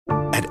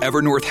At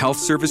Evernorth Health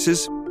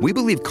Services, we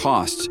believe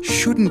costs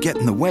shouldn't get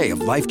in the way of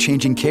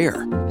life-changing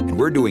care, and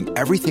we're doing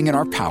everything in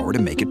our power to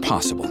make it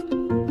possible.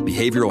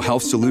 Behavioral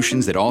health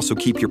solutions that also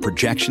keep your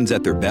projections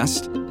at their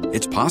best?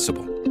 It's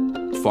possible.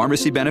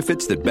 Pharmacy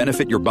benefits that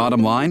benefit your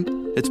bottom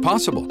line? It's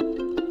possible.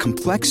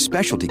 Complex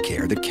specialty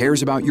care that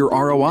cares about your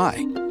ROI?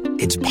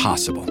 It's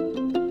possible.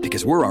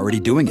 Because we're already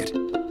doing it.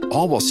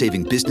 All while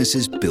saving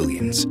businesses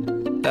billions.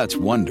 That's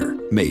Wonder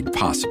made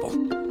possible.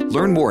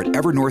 Learn more at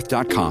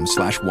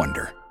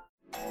evernorth.com/wonder.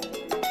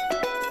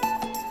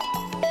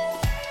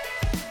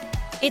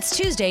 It's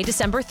Tuesday,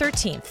 December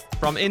 13th.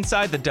 From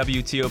inside the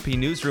WTOP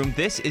newsroom,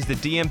 this is the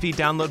DMV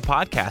Download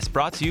Podcast,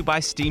 brought to you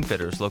by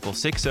Steamfitters Local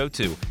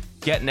 602.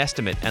 Get an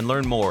estimate and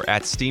learn more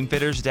at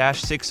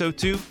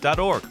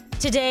steamfitters-602.org.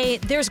 Today,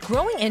 there's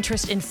growing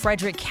interest in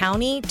Frederick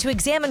County to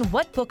examine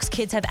what books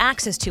kids have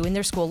access to in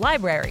their school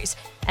libraries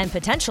and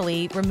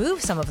potentially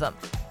remove some of them.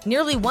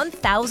 Nearly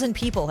 1,000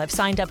 people have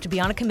signed up to be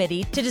on a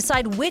committee to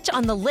decide which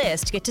on the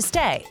list get to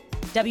stay.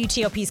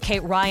 WTOP's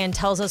Kate Ryan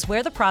tells us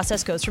where the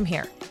process goes from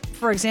here.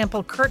 For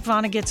example, Kurt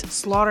Vonnegut's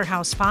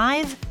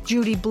Slaughterhouse-Five,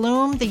 Judy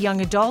Blume, the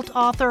young adult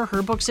author,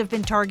 her books have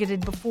been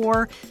targeted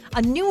before.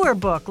 A newer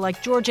book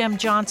like George M.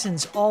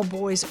 Johnson's All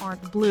Boys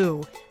Aren't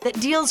Blue that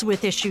deals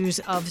with issues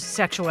of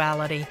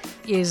sexuality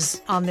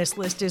is on this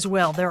list as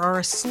well. There are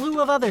a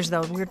slew of others,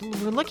 though. We're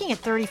looking at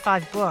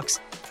 35 books.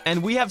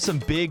 And we have some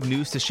big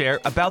news to share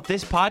about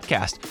this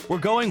podcast. We're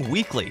going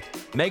weekly.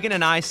 Megan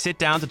and I sit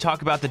down to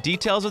talk about the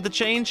details of the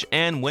change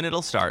and when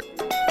it'll start.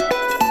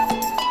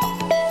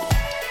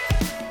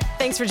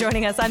 Thanks for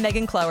joining us. I'm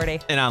Megan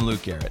Cloherty. And I'm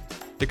Luke Garrett.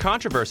 The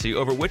controversy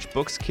over which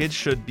books kids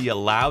should be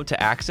allowed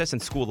to access in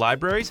school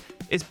libraries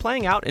is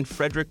playing out in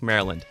Frederick,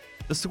 Maryland.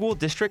 The school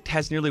district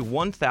has nearly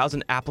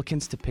 1,000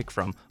 applicants to pick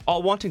from,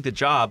 all wanting the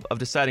job of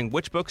deciding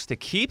which books to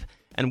keep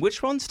and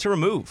which ones to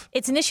remove.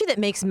 It's an issue that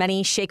makes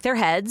many shake their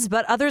heads,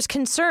 but others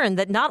concerned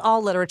that not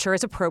all literature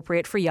is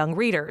appropriate for young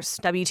readers.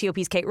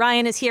 WTOP's Kate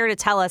Ryan is here to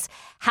tell us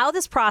how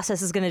this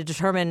process is going to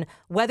determine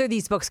whether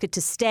these books get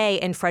to stay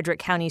in Frederick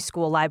County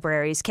school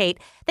libraries. Kate,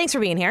 thanks for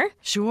being here.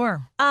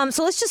 Sure.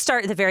 So let's just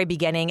start at the very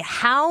beginning.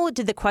 How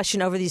did the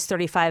question over these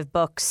 35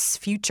 books'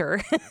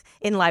 future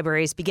in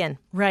libraries begin?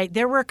 Right.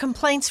 There were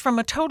complaints from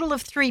a total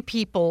of 3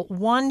 people,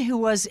 one who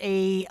was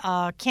a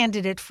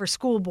candidate for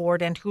school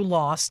board and who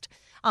lost,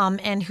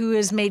 and who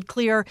has made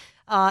clear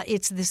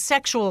it's the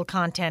sexual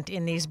content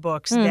in these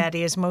books that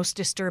is most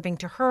disturbing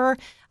to her.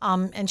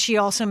 And she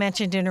also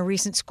mentioned in a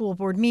recent school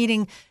board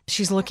meeting,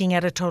 she's looking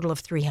at a total of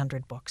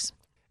 300 books.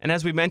 And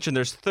as we mentioned,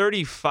 there's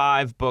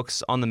 35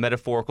 books on the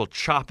metaphorical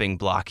chopping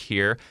block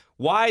here.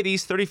 Why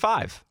these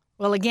 35?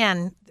 Well,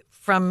 again,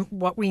 from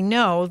what we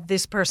know,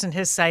 this person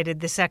has cited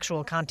the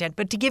sexual content.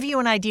 But to give you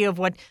an idea of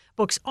what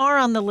books are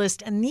on the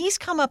list, and these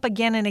come up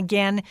again and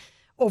again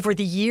over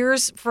the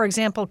years. For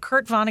example,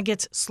 Kurt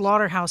Vonnegut's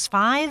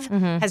Slaughterhouse-Five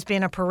has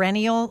been a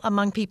perennial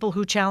among people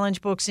who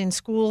challenge books in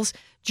schools.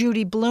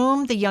 Judy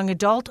Blume, the young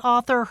adult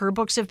author, her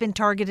books have been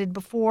targeted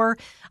before.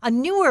 A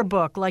newer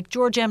book like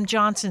George M.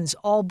 Johnson's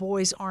All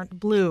Boys Aren't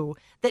Blue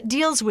that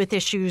deals with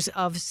issues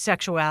of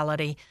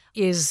sexuality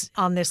is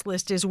on this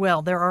list as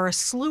well. There are a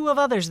slew of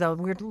others, though.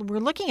 We're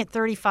looking at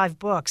 35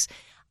 books.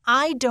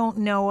 I don't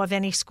know of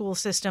any school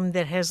system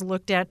that has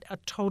looked at a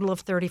total of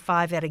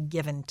 35 at a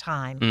given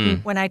time.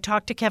 When I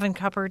talked to Kevin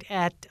Cuppert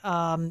at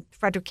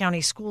Frederick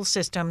County School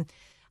System,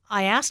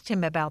 I asked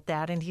him about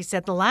that, and he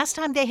said the last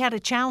time they had a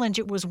challenge,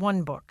 it was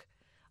 1 book.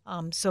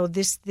 So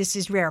this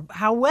is rare.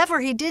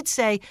 However, he did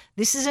say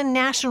this is a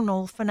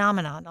national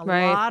phenomenon. A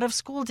lot of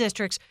school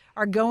districts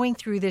are going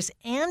through this,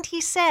 and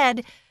he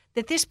said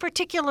that this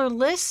particular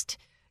list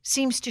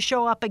seems to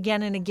show up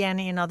again and again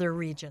in other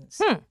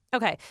regions.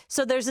 Okay,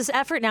 so there's this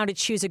effort now to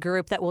choose a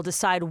group that will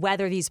decide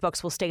whether these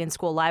books will stay in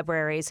school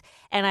libraries.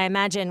 And I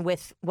imagine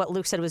with what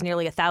Luke said was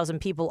nearly 1,000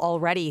 people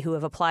already who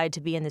have applied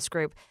to be in this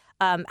group,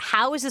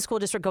 how is the school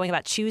district going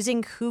about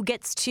choosing who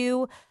gets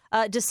to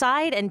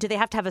decide? And do they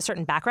have to have a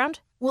certain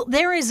background? Well,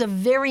 there is a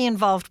very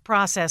involved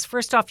process.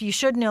 First off, you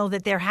should know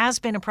that there has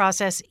been a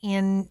process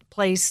in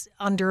place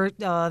under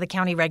the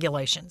county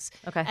regulations.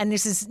 Okay. And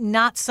this is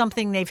not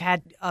something they've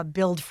had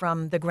build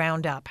from the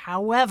ground up.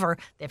 However,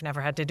 they've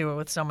never had to do it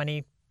with so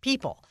many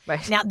people.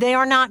 Right. Now, they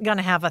are not going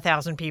to have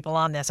 1,000 people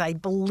on this, I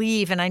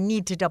believe, and I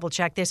need to double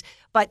check this,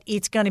 but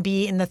it's going to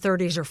be in the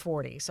 30s or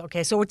 40s.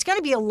 Okay, so it's going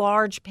to be a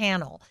large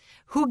panel.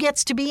 Who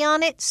gets to be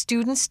on it?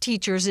 Students,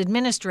 teachers,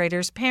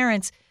 administrators,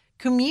 parents,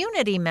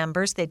 community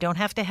members. They don't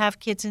have to have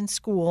kids in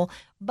school,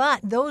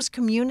 but those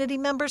community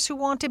members who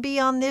want to be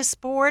on this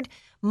board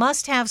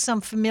must have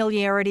some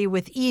familiarity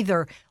with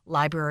either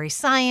library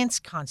science,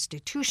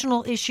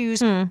 constitutional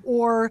issues,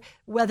 or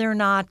whether or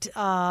not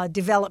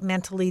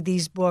developmentally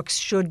these books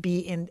should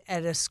be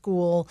at a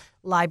school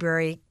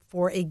library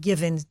for a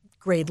given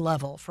grade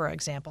level, for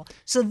example.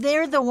 So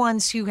they're the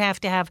ones who have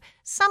to have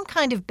some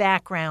kind of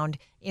background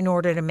in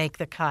order to make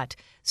the cut.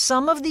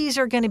 Some of these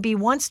are going to be,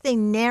 once they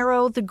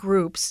narrow the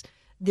groups,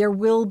 there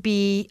will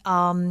be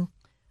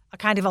a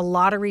kind of a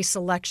lottery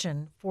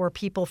selection for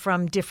people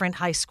from different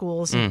high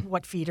schools and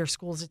what feeder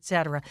schools, et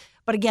cetera.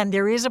 But again,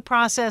 there is a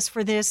process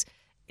for this.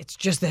 It's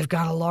just they've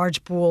got a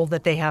large pool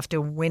that they have to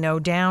winnow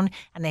down,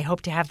 and they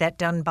hope to have that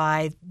done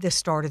by the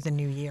start of the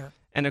new year.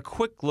 And a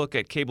quick look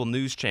at cable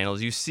news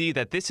channels, you see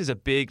that this is a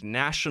big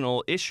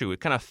national issue. It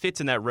kind of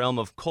fits in that realm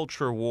of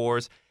culture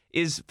wars.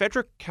 Is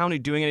Frederick County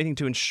doing anything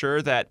to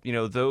ensure that,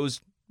 those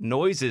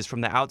noises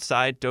from the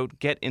outside don't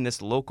get in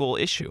this local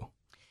issue?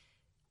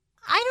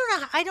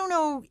 I don't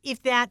know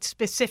if that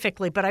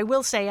specifically, but I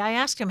will say I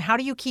asked him, how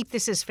do you keep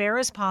this as fair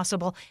as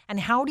possible, and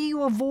how do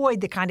you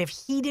avoid the kind of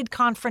heated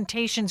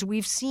confrontations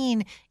we've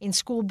seen in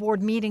school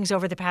board meetings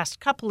over the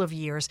past couple of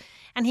years?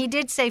 And he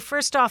did say,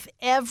 first off,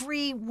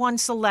 everyone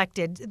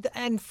selected,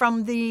 and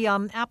from the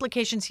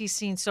applications he's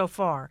seen so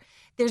far,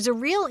 there's a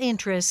real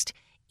interest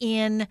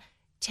in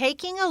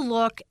taking a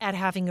look at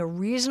having a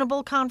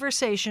reasonable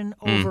conversation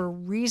over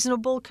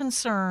reasonable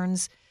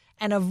concerns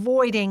and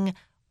avoiding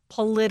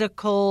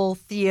political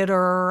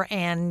theater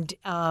and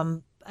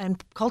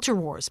culture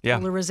wars,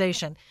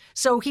 polarization.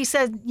 So he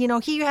said,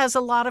 he has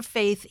a lot of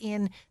faith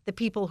in the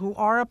people who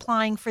are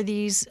applying for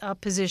these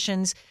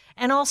positions,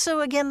 and also,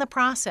 again, the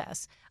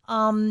process.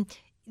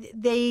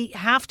 They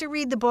have to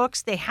read the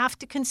books. They have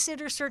to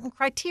consider certain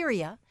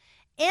criteria.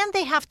 And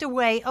they have to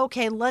weigh,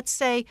 okay, let's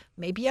say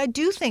maybe I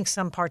do think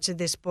some parts of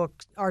this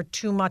book are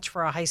too much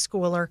for a high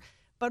schooler.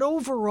 But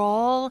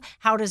overall,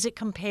 how does it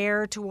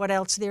compare to what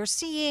else they're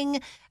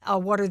seeing?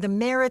 What are the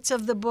merits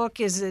of the book?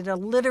 Is it a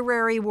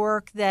literary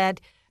work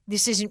that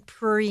this isn't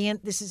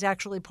prurient, this is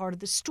actually part of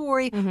the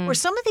story? Or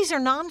some of these are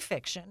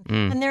nonfiction,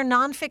 and they're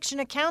nonfiction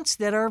accounts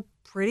that are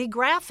pretty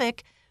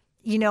graphic.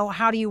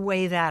 How do you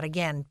weigh that?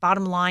 Again,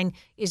 bottom line,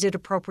 is it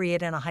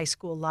appropriate in a high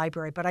school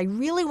library? But I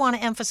really want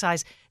to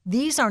emphasize,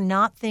 these are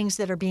not things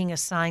that are being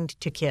assigned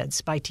to kids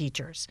by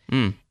teachers.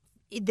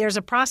 There's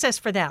a process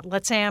for that.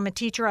 Let's say I'm a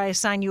teacher, I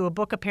assign you a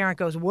book, a parent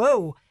goes,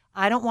 whoa,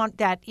 I don't want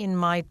that in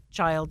my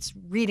child's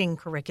reading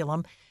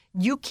curriculum.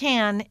 You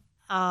can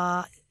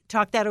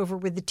talk that over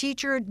with the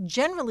teacher.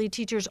 Generally,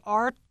 teachers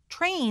are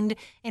trained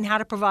in how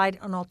to provide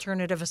an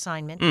alternative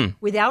assignment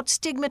without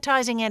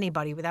stigmatizing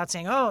anybody, without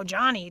saying, oh,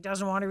 Johnny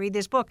doesn't want to read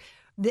this book.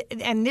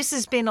 And this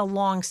has been a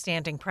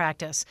long-standing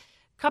practice.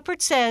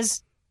 Cuppert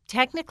says,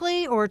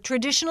 technically or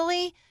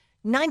traditionally,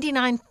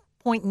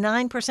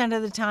 99.9%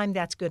 of the time,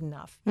 that's good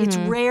enough. It's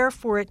rare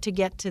for it to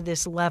get to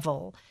this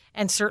level,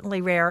 and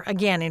certainly rare,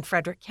 again, in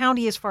Frederick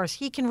County, as far as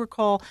he can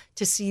recall,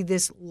 to see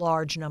this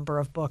large number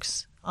of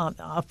books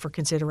up for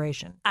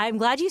consideration. I'm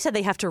glad you said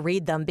they have to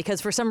read them, because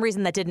for some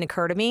reason that didn't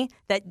occur to me,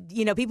 that,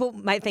 people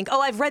might think,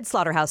 oh, I've read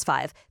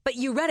Slaughterhouse-Five, but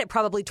you read it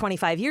probably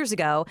 25 years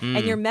ago,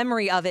 and your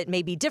memory of it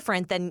may be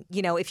different than,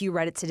 if you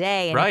read it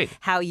today, and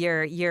how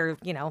your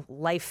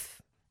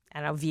life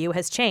view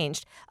has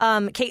changed.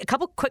 Kate, a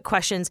couple quick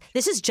questions.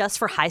 This is just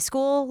for high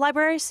school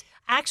libraries?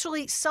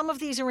 Actually, some of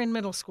these are in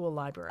middle school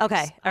libraries.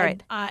 Okay, all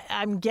right.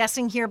 I'm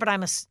guessing here, but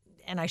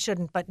and I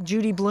shouldn't, but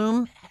Judy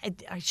Bloom,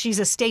 she's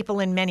a staple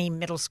in many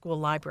middle school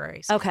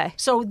libraries. Okay.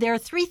 So there are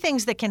three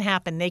things that can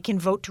happen. They can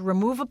vote to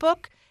remove a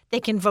book. They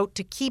can vote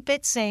to keep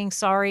it, saying,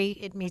 sorry,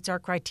 it meets our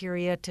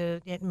criteria,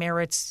 it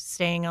merits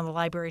staying on the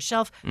library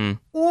shelf.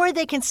 Or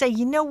they can say,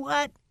 you know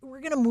what, we're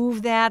going to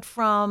move that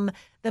from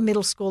the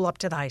middle school up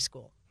to the high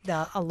school.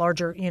 A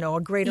larger, a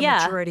greater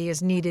maturity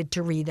is needed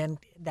to read in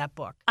that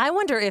book. I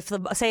wonder if,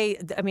 let's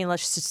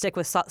just stick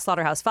with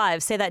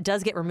Slaughterhouse-Five. Say that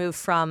does get removed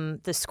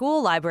from the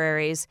school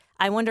libraries.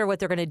 I wonder what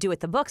they're going to do with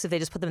the books if they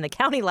just put them in the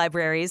county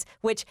libraries,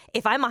 which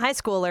if I'm a high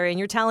schooler and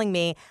you're telling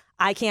me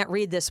I can't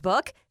read this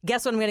book,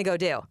 guess what I'm going to go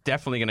do?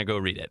 Definitely going to go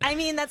read it. I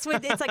mean, it's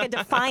like a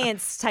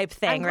defiance type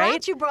thing, I'm right?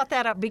 glad you brought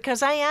that up,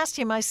 because I asked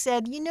him, I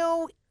said,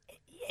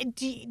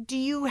 do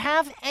you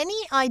have any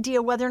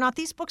idea whether or not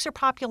these books are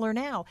popular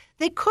now?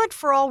 They could,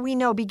 for all we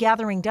know, be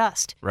gathering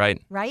dust.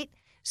 Right. Right?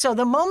 So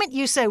the moment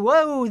you say,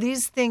 whoa,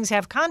 these things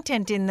have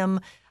content in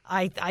them,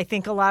 I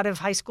think a lot of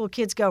high school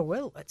kids go,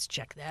 well, let's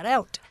check that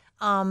out.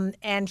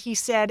 And he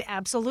said,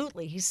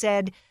 absolutely. He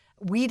said,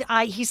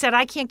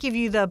 I can't give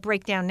you the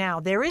breakdown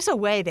now. There is a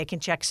way they can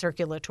check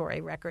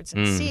circulatory records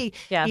and see.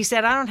 Yeah. He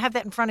said, I don't have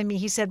that in front of me.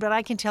 He said, but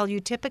I can tell you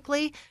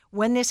typically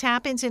when this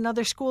happens in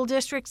other school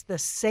districts, the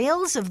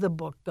sales of the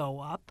book go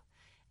up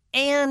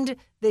and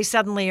they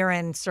suddenly are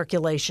in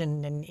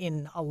circulation and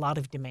in a lot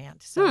of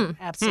demand. So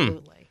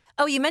absolutely.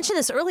 Oh, you mentioned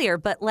this earlier,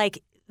 but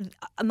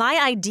my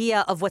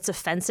idea of what's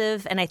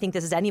offensive, and I think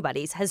this is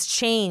anybody's, has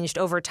changed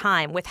over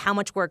time with how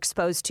much we're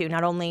exposed to,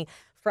 not only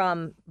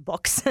from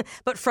books,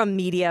 but from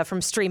media,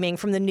 from streaming,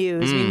 from the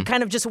news. I mean,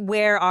 kind of just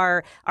where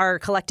our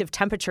collective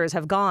temperatures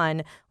have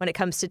gone when it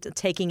comes to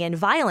taking in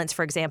violence,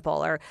 for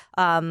example, or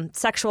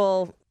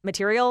sexual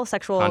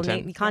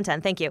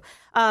content. Thank you.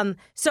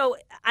 So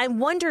I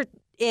wonder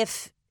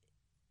if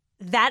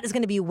that is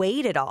going to be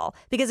weighed at all.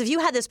 Because if you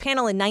had this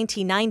panel in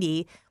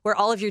 1990 where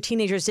all of your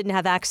teenagers didn't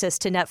have access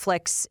to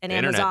Netflix and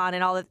Amazon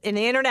and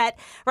the internet,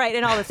 right,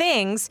 and all the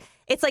things,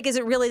 it's like, is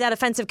it really that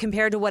offensive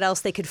compared to what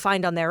else they could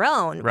find on their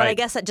own? Right. But I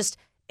guess that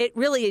it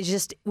really is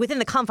just within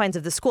the confines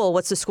of the school.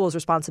 What's the school's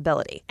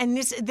responsibility? And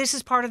this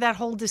is part of that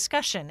whole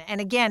discussion. And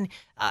again,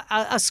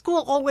 a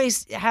school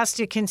always has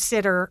to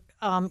consider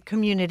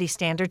community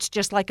standards,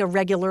 just like a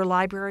regular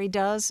library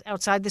does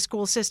outside the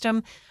school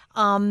system.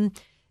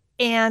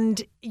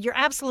 And you're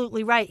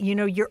absolutely right. You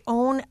know, your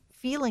own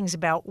feelings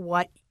about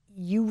what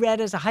you read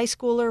as a high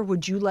schooler,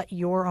 would you let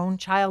your own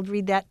child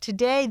read that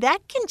today?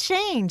 That can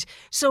change.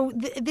 So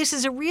this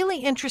is a really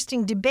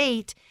interesting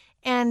debate.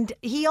 And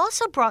he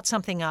also brought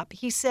something up.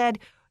 He said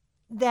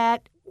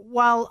that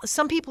while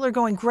some people are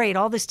going, great,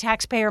 all this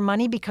taxpayer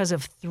money because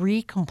of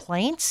 3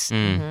 complaints.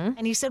 Mm-hmm.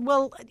 And he said,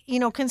 well, you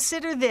know,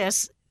 consider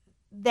this.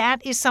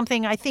 That is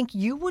something I think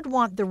you would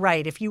want the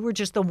right, if you were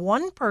just the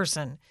one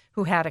person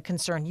who had a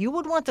concern, you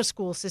would want the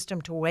school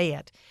system to weigh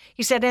it.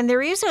 He said, and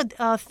there is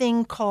a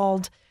thing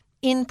called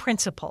in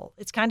principle.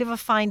 It's kind of a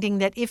finding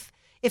that if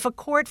a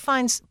court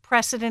finds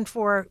precedent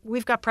for,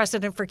 we've got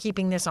precedent for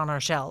keeping this on our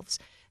shelves,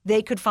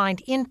 they could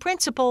find in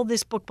principle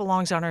this book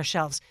belongs on our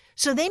shelves.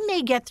 So they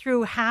may get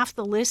through half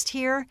the list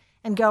here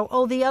and go,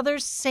 oh, the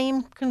others,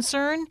 same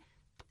concern,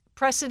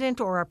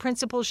 precedent or our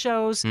principle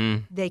shows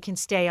they can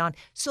stay on.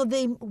 So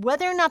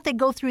whether or not they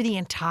go through the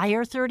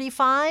entire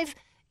 35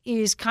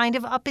 is kind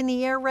of up in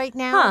the air right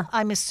now.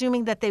 I'm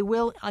assuming that they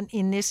will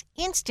in this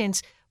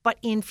instance, but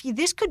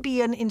this could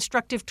be an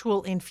instructive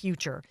tool in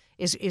future,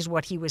 is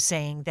what he was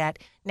saying, that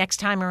next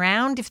time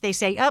around, if they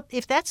say,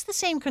 if that's the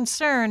same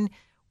concern,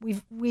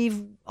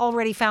 we've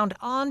already found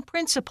on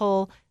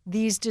principle,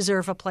 these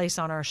deserve a place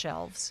on our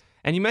shelves.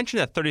 And you mentioned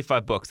that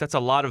 35 books. That's a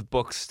lot of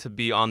books to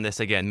be on this,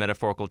 again,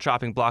 metaphorical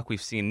chopping block.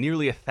 We've seen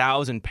nearly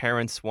 1,000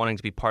 parents wanting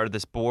to be part of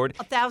this board.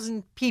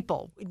 1,000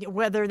 people,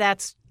 whether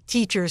that's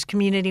teachers,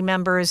 community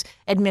members,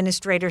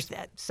 administrators,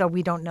 so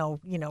we don't know,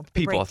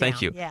 people,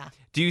 thank you. Yeah.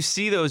 Do you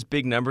see those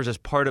big numbers as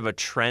part of a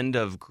trend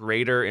of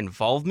greater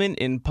involvement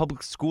in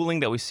public schooling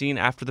that we've seen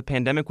after the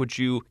pandemic? Would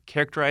you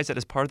characterize that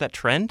as part of that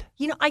trend?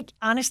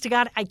 Honest to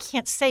God, I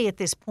can't say at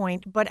this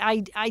point, but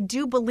I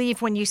do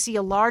believe when you see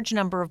a large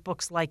number of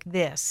books like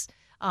this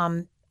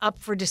up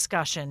for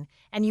discussion,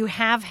 and you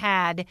have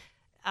had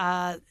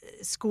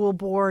school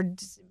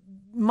boards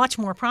much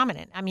more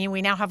prominent. I mean,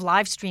 we now have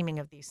live streaming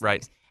of these things.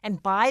 Right. And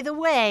by the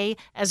way,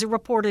 as a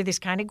reporter, this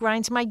kind of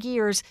grinds my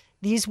gears.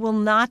 These will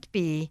not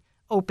be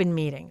open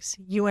meetings.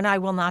 You and I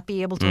will not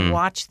be able to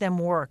watch them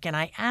work. And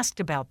I asked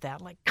about that,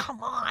 like,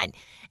 come on.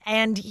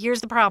 And here's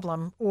the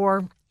problem,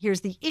 or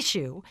here's the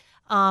issue.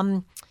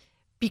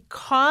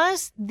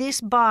 Because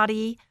this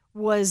body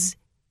was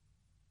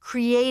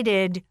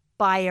created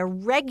by a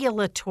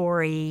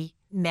regulatory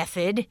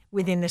method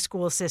within the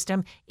school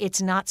system,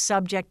 it's not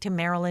subject to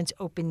Maryland's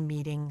open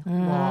meeting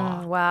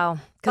law. Wow.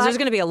 Because there's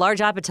going to be a large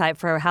appetite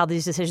for how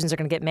these decisions are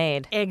going to get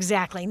made.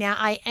 Exactly. Now,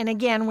 and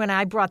again, when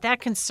I brought that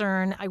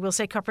concern, I will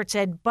say Cuthbert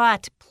said,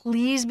 but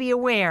please be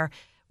aware,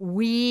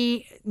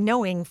 we,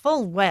 knowing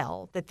full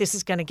well that this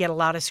is going to get a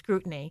lot of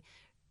scrutiny,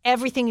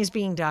 everything is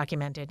being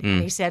documented.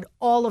 And he said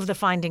all of the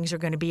findings are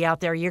going to be out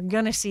there. You're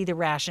going to see the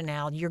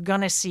rationale. You're going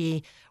to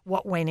see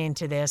what went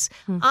into this.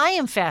 I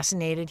am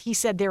fascinated. He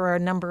said there are a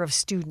number of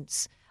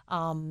students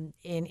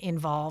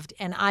involved,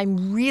 and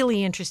I'm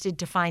really interested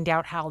to find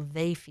out how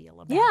they feel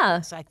about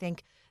this. I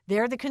think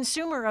they're the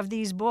consumer of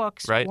these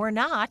books or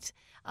not.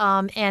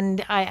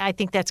 And I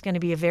think that's going to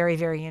be a very,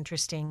 very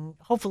interesting.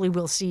 Hopefully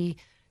we'll see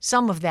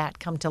some of that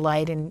come to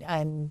light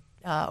and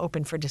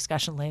open for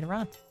discussion later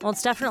on. Well,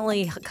 it's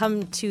definitely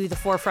come to the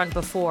forefront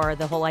before,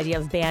 the whole idea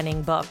of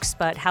banning books,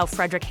 but how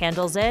Frederick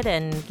handles it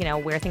and,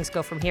 where things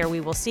go from here, we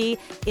will see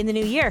in the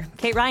new year.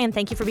 Kate Ryan,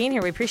 thank you for being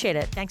here. We appreciate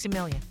it. Thanks a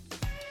million.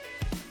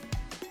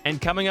 And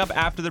coming up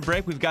after the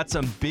break, we've got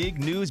some big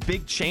news,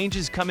 big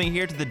changes coming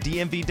here to the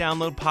DMV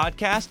Download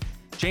podcast.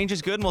 Change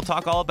is good, and we'll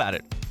talk all about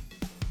it.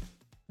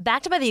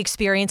 Backed by the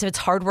experience of its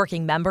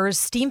hardworking members,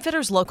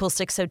 Steamfitters Local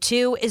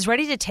 602 is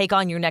ready to take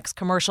on your next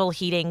commercial,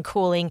 heating,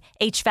 cooling,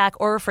 HVAC,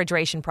 or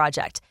refrigeration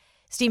project.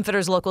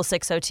 Steamfitters Local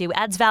 602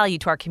 adds value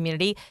to our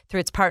community through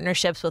its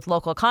partnerships with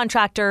local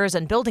contractors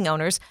and building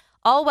owners,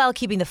 all while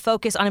keeping the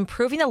focus on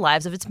improving the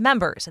lives of its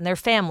members and their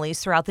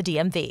families throughout the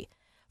DMV.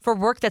 For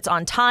work that's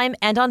on time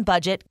and on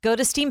budget, go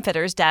to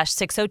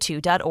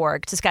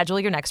steamfitters-602.org to schedule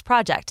your next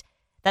project.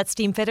 That's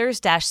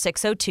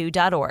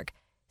steamfitters-602.org.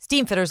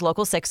 Steamfitters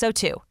Local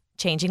 602.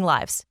 Changing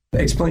lives.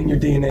 Explain your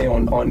DNA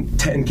on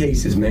 10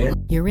 cases,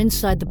 man. You're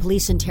inside the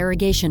police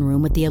interrogation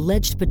room with the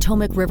alleged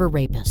Potomac River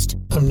rapist.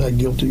 I'm not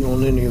guilty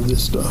on any of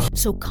this stuff.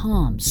 So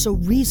calm, so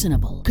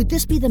reasonable. Could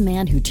this be the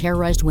man who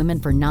terrorized women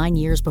for 9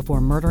 years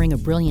before murdering a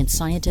brilliant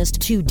scientist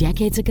 2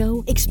 decades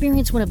ago?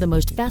 Experience one of the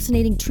most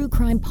fascinating true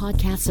crime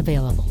podcasts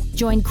available.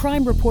 Join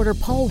crime reporter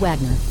Paul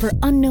Wagner for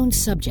Unknown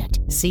Subject,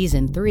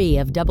 Season 3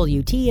 of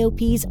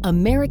WTOP's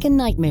American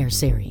Nightmare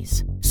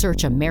series.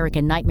 Search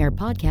American Nightmare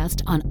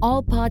Podcast on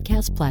all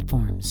podcast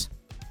platforms.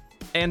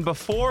 And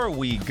before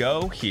we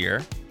go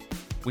here,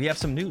 we have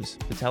some news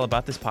to tell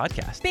about this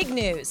podcast. Big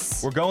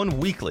news. We're going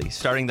weekly,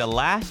 starting the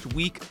last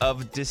week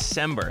of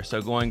December.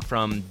 So going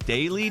from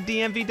daily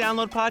DMV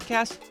Download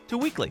podcast to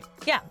weekly.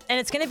 Yeah, and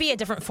it's going to be a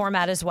different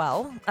format as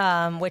well,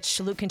 which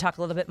Luke can talk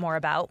a little bit more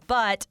about.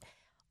 But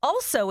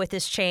also with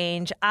this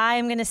change,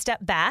 I'm going to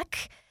step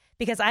back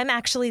because I'm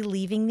actually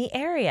leaving the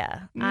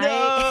area.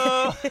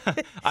 No!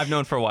 I've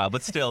known for a while,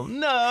 but still,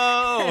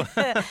 no!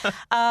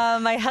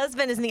 My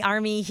husband is in the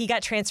Army. He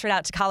got transferred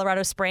out to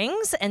Colorado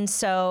Springs, and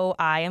so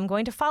I am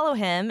going to follow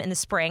him in the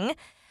spring,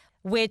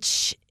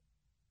 which,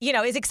 you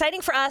know, is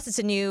exciting for us. It's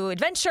a new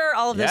adventure,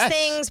 all of those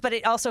things, but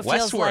it also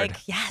feels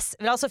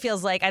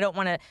like I don't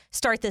want to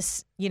start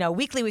this,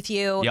 weekly with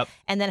you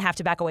and then have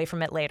to back away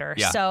from it later.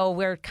 Yeah. So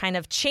we're kind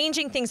of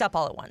changing things up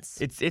all at once.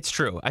 It's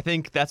true. I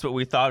think that's what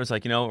we thought. It was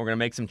like, we're going to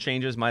make some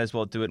changes. Might as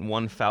well do it in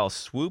one foul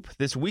swoop.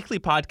 This weekly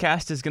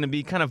podcast is going to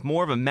be kind of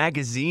more of a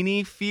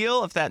magazine-y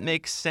feel, if that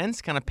makes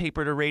sense, kind of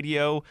paper to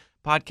radio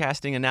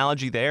podcasting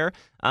analogy there.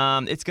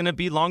 It's going to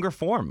be longer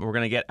form. We're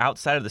going to get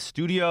outside of the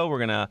studio. We're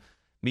going to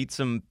meet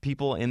some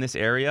people in this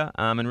area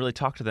and really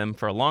talk to them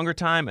for a longer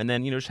time, and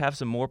then just have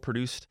some more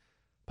produced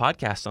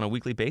podcasts on a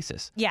weekly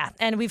basis. Yeah,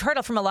 and we've heard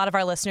from a lot of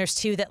our listeners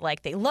too that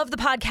they love the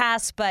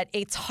podcast, but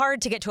it's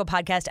hard to get to a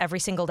podcast every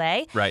single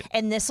day. Right.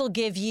 And this will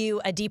give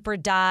you a deeper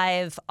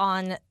dive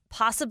on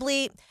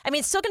possibly,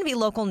 it's still going to be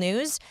local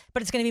news,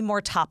 but it's going to be more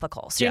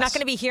topical. So you're not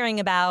going to be hearing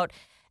about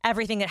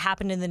everything that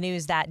happened in the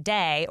news that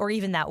day or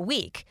even that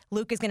week.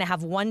 Luke is going to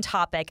have one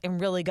topic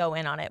and really go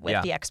in on it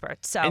with the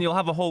experts. So, and you'll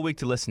have a whole week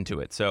to listen to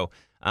it. So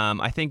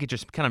I think it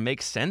just kind of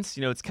makes sense.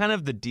 It's kind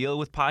of the deal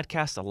with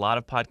podcasts. A lot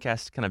of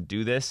podcasts kind of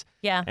do this.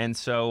 Yeah. And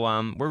so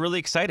we're really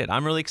excited.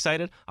 I'm really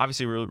excited.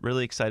 Obviously, we're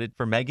really excited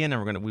for Megan,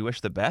 and we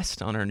wish the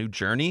best on her new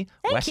journey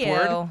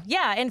westward. You.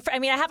 Yeah, and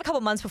I have a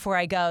couple months before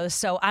I go,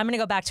 so I'm going to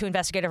go back to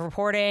investigative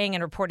reporting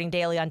and reporting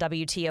daily on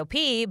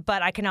WTOP,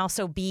 but I can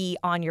also be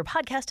on your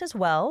podcast as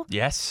well.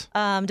 Yes.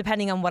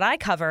 Depending on what I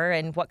cover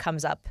and what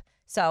comes up.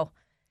 So,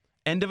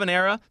 end of an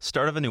era,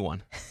 start of a new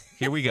one.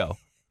 Here we go.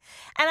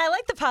 And I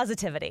like the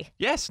positivity.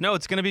 Yes, no,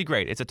 it's going to be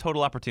great. It's a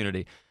total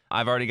opportunity.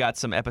 I've already got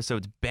some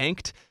episodes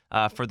banked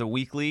for the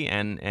weekly,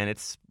 and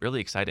it's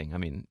really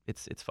exciting.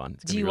 It's fun.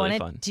 It's going to be really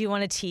fun. Do you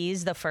want to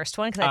tease the first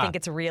one? Because I think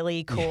it's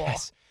really cool.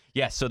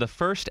 Yes. So the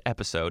first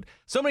episode,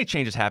 so many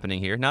changes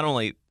happening here, not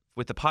only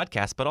with the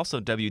podcast, but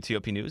also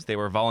WTOP News. They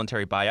were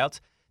voluntary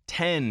buyouts.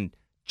 10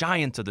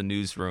 giants of the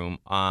newsroom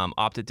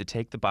opted to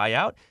take the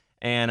buyout.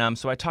 And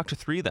so I talked to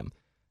 3 of them,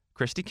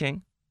 Christy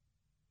King,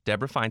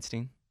 Deborah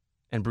Feinstein,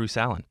 and Bruce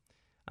Allen.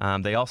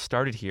 They all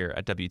started here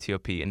at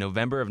WTOP in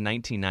November of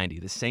 1990,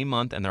 the same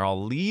month, and they're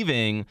all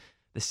leaving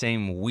the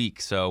same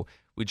week. So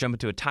we jump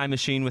into a time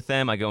machine with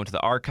them. I go into the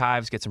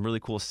archives, get some really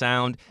cool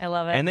sound. I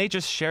love it. And they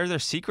just share their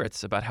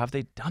secrets about how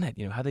they've done it,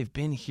 how they've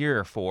been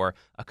here for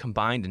a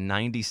combined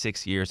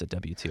 96 years at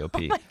WTOP.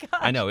 Oh my gosh.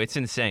 I know, it's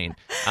insane.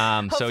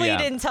 Hopefully you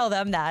didn't tell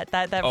them that.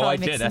 That probably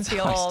makes them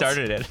feel old. I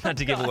started it, not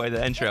to give away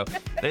the intro.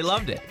 They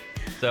loved it.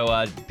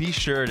 So be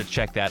sure to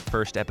check that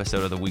first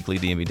episode of the weekly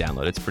DMV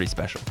Download. It's pretty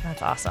special.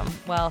 That's awesome.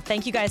 Well,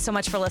 thank you guys so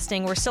much for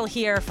listening. We're still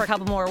here for a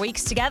couple more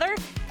weeks together,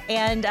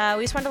 and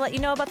we just wanted to let you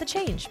know about the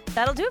change.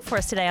 That'll do it for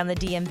us today on the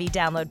DMV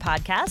Download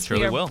podcast.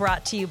 Surely we are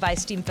brought to you by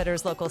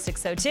Steamfitters Local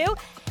 602,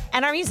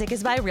 and our music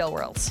is by Real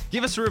Worlds.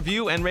 Give us a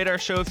review and rate our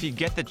show if you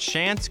get the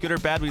chance. Good or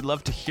bad, we'd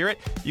love to hear it.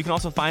 You can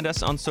also find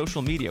us on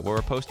social media, where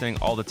we're posting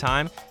all the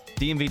time.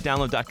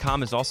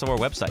 DMVDownload.com is also our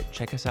website.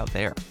 Check us out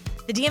there.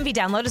 The DMV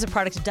Download is a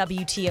product of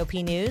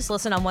WTOP News.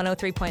 Listen on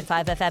 103.5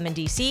 FM in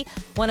D.C.,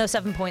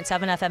 107.7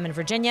 FM in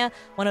Virginia,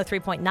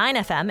 103.9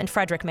 FM in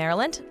Frederick,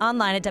 Maryland,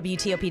 online at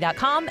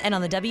WTOP.com, and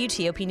on the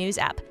WTOP News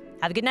app.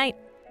 Have a good night.